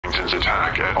Carrington's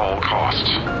attack at all costs.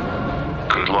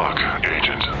 Good luck,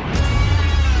 Agent.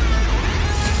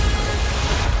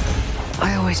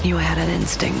 I always knew I had an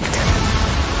instinct.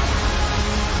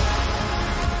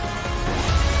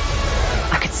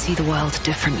 I could see the world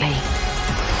differently.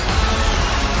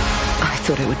 I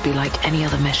thought it would be like any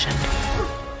other mission.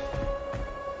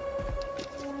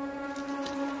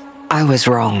 I was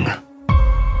wrong.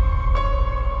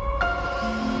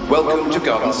 Welcome to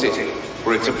Garden City,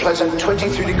 where it's a pleasant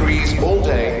 23 degrees all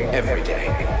day, every day.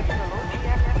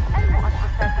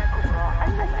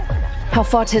 How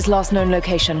far to his last known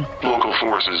location? Local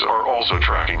forces are also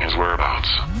tracking his whereabouts.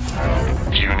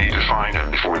 You need to find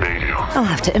him before they do. I'll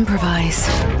have to improvise.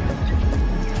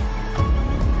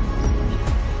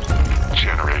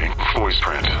 Generating voice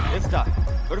print. افتح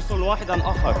ارسل واحدا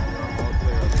آخر.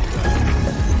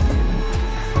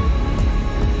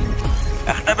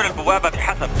 اختبر البوابة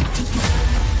بحسب.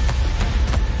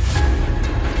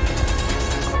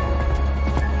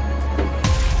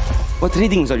 What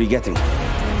readings are you getting?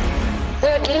 We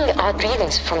are getting odd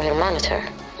readings from your monitor.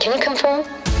 Can you confirm?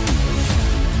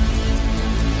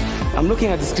 I'm looking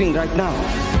at the screen right now.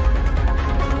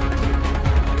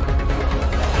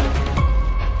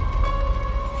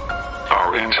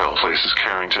 Our intel places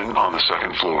Carrington on the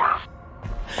second floor.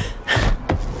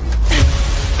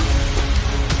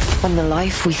 When the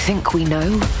life we think we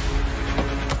know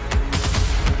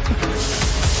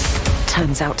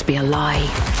turns out to be a lie.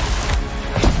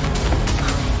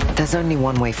 There's only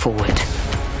one way forward.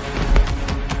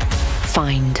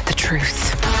 Find the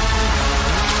truth.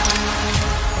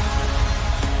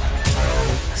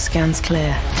 Scan's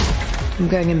clear. I'm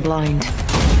going in blind.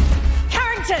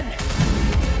 Carrington!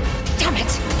 Damn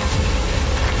it!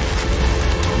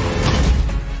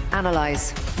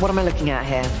 Analyze. What am I looking at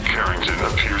here? Carrington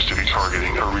appears to be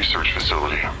targeting a research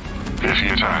facility. If he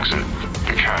attacks it,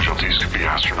 the casualties could be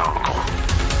astronomical.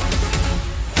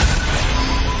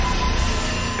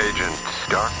 Agent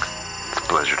Stark, it's a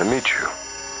pleasure to meet you.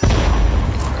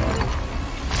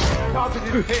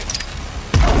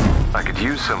 I could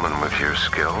use someone with your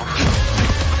skills.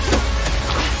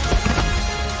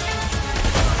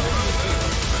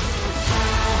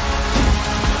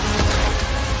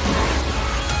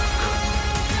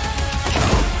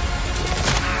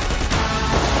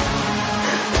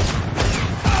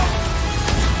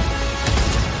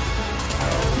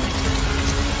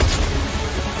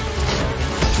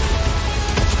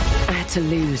 To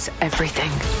lose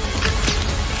everything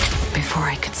before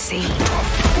I could see.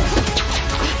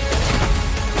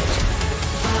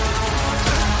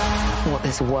 What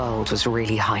this world was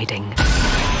really hiding.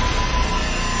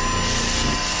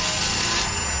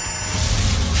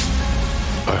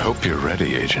 I hope you're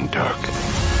ready, Agent Dark.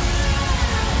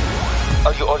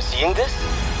 Are you all seeing this?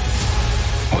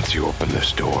 Once you open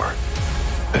this door,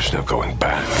 there's no going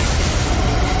back.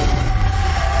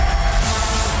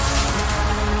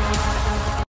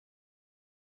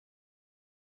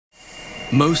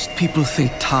 Most people think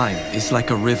time is like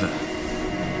a river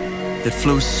that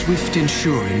flows swift and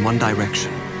sure in one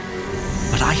direction.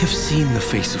 But I have seen the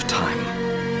face of time,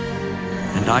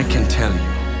 and I can tell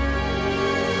you,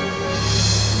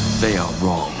 they are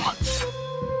wrong.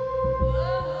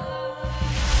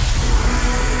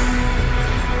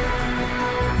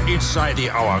 Inside the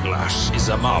hourglass is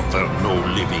a marvel no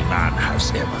living man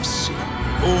has ever seen.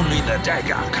 Only the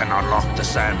dagger can unlock the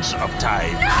sands of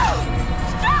time. No!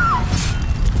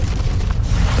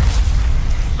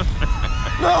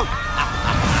 No!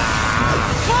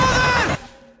 Father!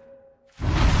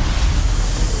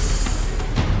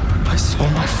 I saw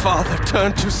my father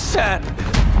turn to sand.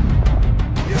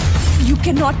 You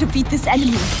cannot defeat this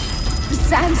enemy. The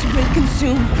sands will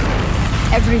consume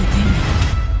everything.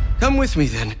 Come with me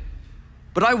then.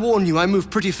 But I warn you, I move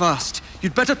pretty fast.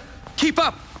 You'd better keep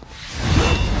up.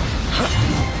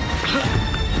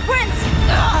 Prince!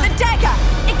 The dagger!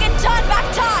 It can turn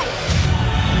back time!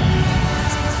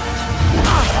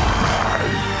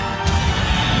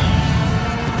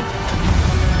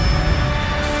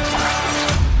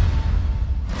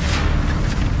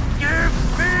 Give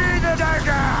me the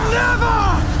dagger! Never!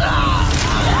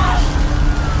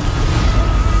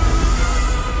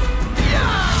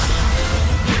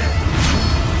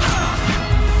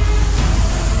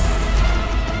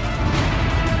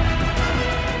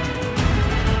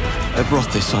 I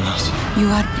brought this on us. You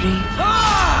are brave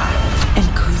and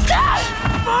good.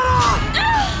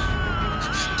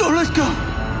 Don't let go!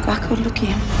 Kako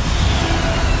luki.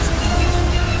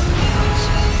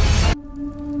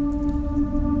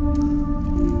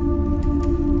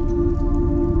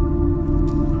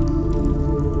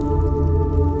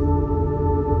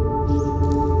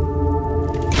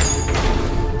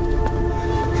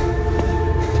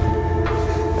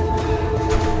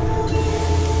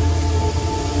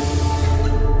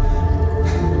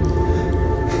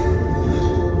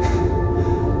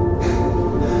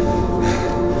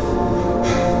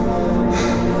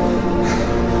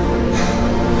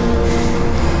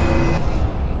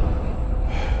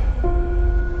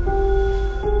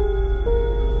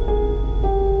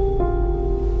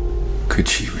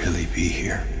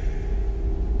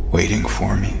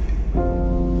 for me.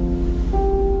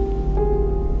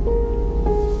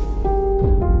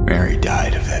 Mary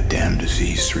died of that damn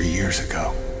disease 3 years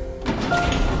ago.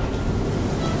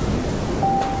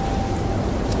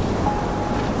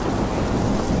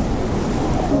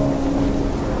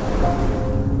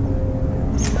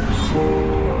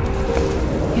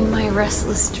 In my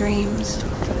restless dreams,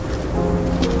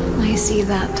 I see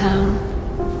that town.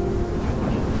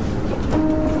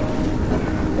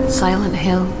 Silent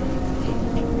Hill.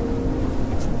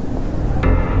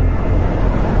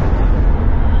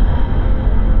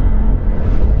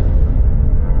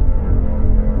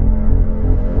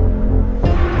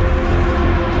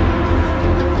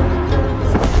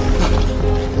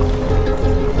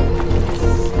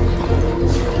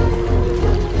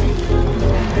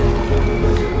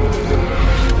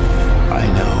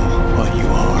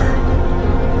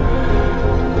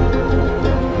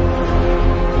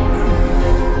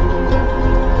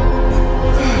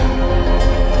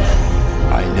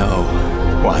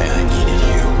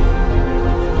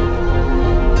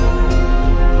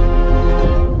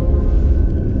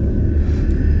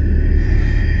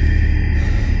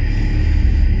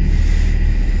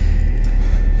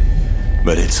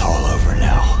 But it's all over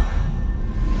now.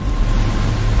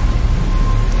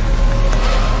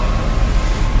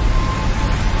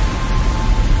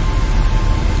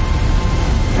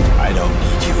 I don't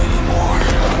need you anymore.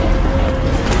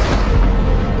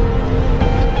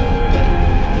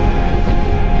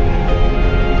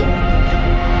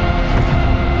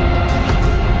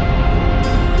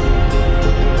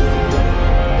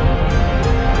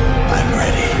 I'm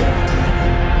ready.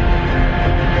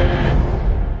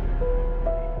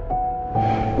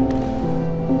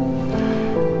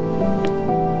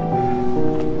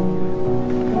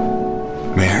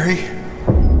 Mary?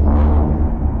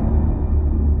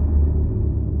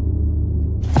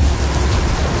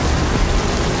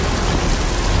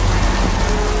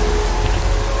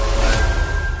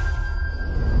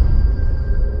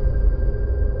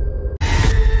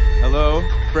 Hello,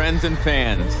 friends and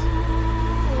fans.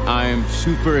 I'm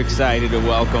super excited to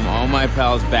welcome all my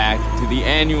pals back to the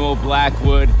annual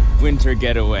Blackwood Winter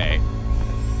Getaway.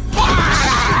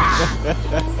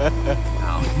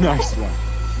 Oh, nice one.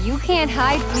 You can't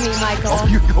hide from me, Michael. Oh,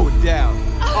 you're going down.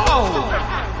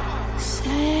 Oh!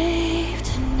 Save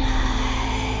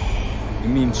tonight. It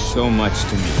means so much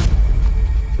to me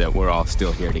that we're all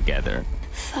still here together.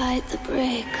 Fight the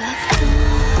breakup.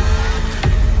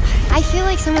 I feel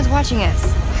like someone's watching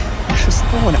us. There's just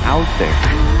no one out there.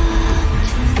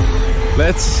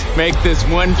 Let's make this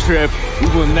one trip we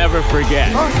will never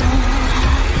forget.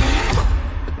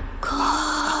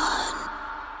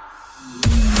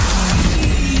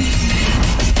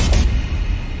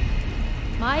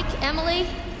 Mike, Emily?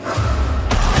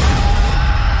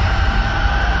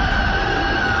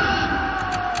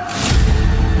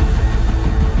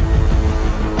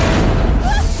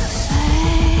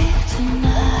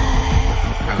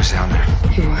 I was down there.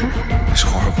 You were? It was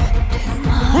horrible.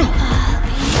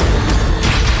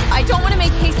 I don't want to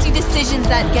make hasty decisions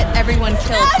that get everyone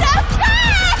killed.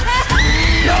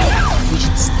 No! We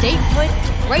should stay put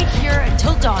right here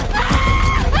until dawn.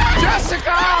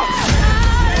 Jessica!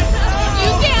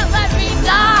 You can't let me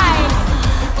die!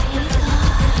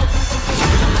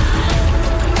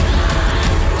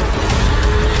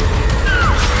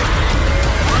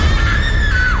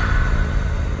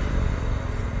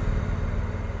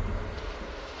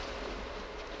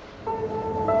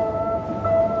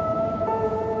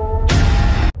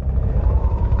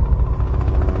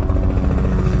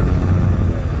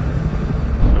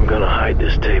 I'm gonna hide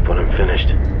this tape when I'm finished.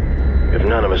 If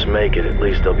none of us make it, at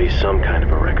least there'll be some kind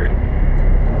of a record.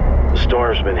 The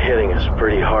storm's been hitting us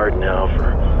pretty hard now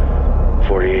for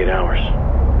 48 hours.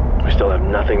 We still have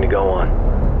nothing to go on.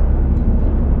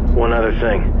 One other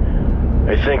thing.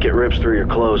 I think it rips through your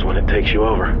clothes when it takes you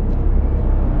over.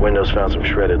 Windows found some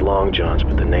shredded long johns,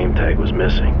 but the name tag was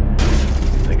missing.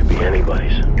 They could be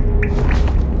anybody's.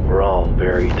 We're all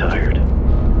very tired.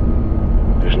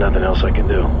 There's nothing else I can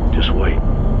do. Just wait.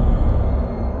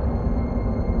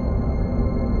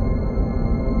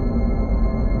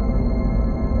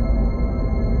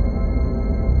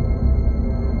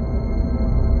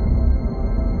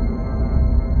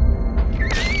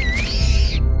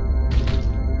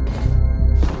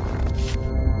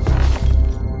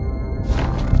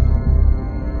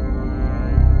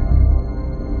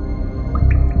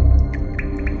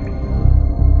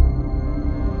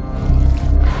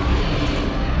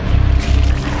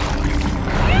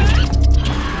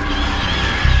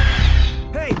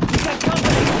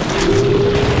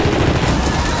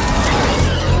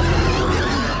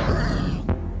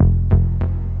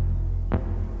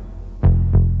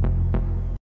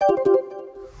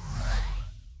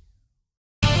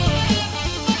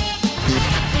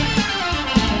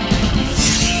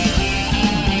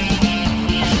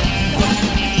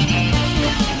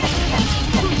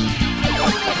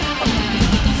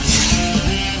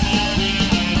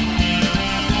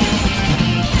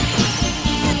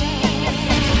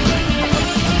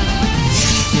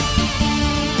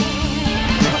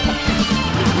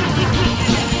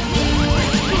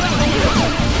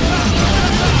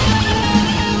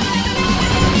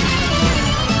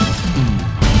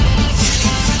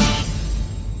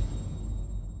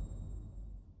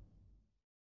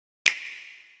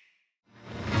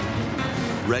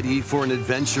 Ready for an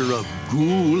adventure of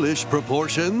ghoulish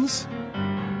proportions?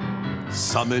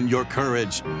 Summon your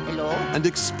courage and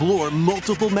explore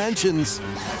multiple mansions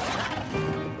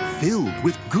filled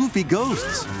with goofy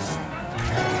ghosts,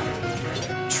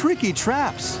 tricky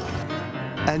traps,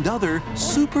 and other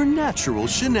supernatural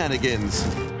shenanigans.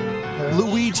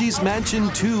 Luigi's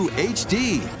Mansion 2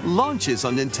 HD launches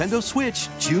on Nintendo Switch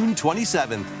June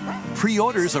 27th.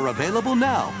 Pre-orders are available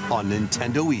now on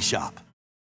Nintendo eShop.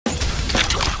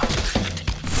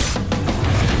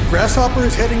 Grasshopper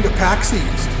is heading to PAX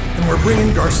East, and we're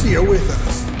bringing Garcia with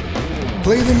us.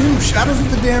 Play the new Shadows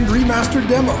of the Damned remastered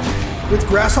demo with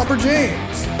Grasshopper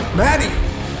James, Maddie,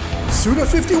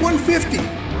 Suda5150,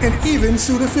 and even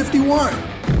Suda51.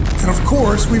 And of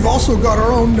course, we've also got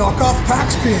our own knockoff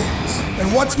PAX pins.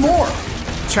 And what's more,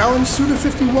 challenge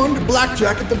Suda51 to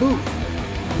blackjack at the booth.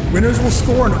 Winners will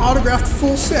score an autographed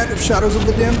full set of Shadows of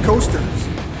the Damned coasters.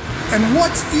 And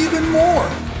what's even more,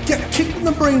 get kicked in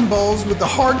the brain balls with the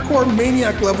hardcore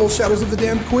maniac level Shadows of the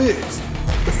Damned quiz.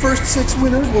 The first 6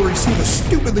 winners will receive a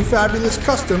stupidly fabulous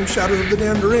custom Shadows of the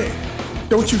Damned ring.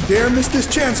 Don't you dare miss this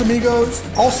chance, amigos.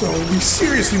 Also, we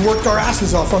seriously worked our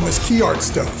asses off on this key art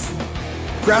stuff.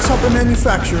 Grasshopper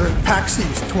Manufacturer at PAX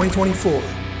East 2024,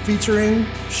 featuring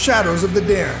Shadows of the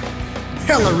Damned,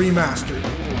 hella remastered.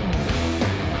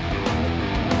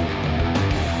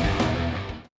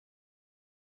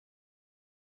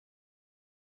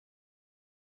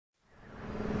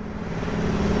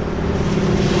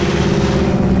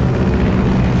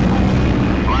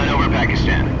 Flying over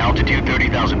Pakistan, altitude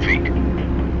 30,000 feet.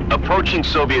 Approaching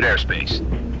Soviet airspace.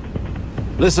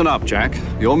 Listen up, Jack.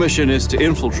 Your mission is to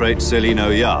infiltrate Selino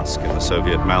Yask in the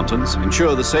Soviet mountains,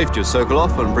 ensure the safety of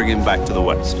Sokolov, and bring him back to the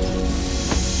west.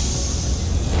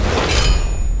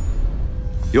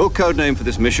 Your codename for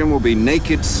this mission will be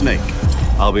Naked Snake.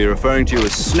 I'll be referring to you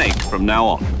as Snake from now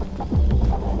on.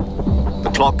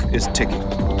 The clock is ticking.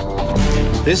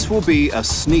 This will be a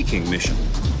sneaking mission.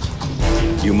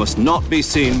 You must not be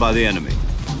seen by the enemy.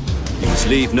 You must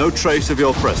leave no trace of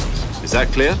your presence. Is that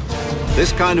clear?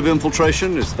 This kind of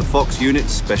infiltration is the Fox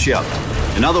Unit's specialty.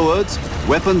 In other words,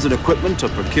 weapons and equipment to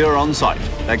procure on site.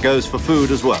 That goes for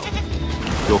food as well.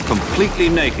 You're completely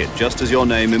naked, just as your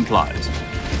name implies.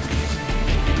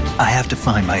 I have to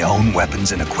find my own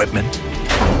weapons and equipment?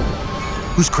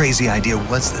 Whose crazy idea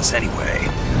was this anyway?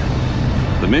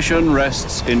 The mission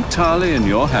rests entirely in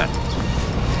your hands.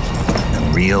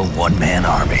 A real one-man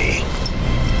army.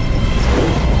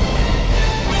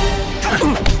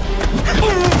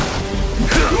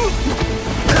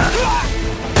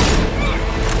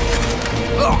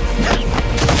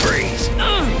 Freeze.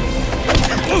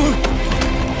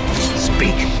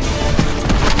 Speak.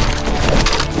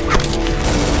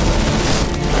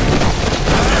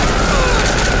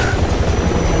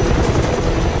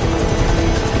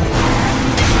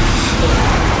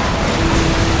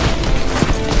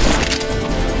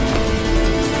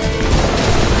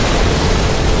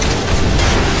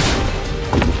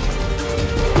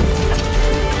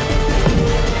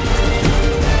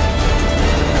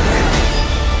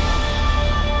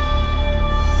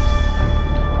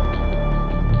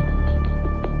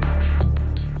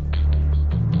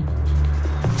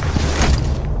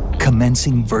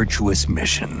 Commencing virtuous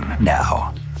mission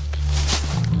now.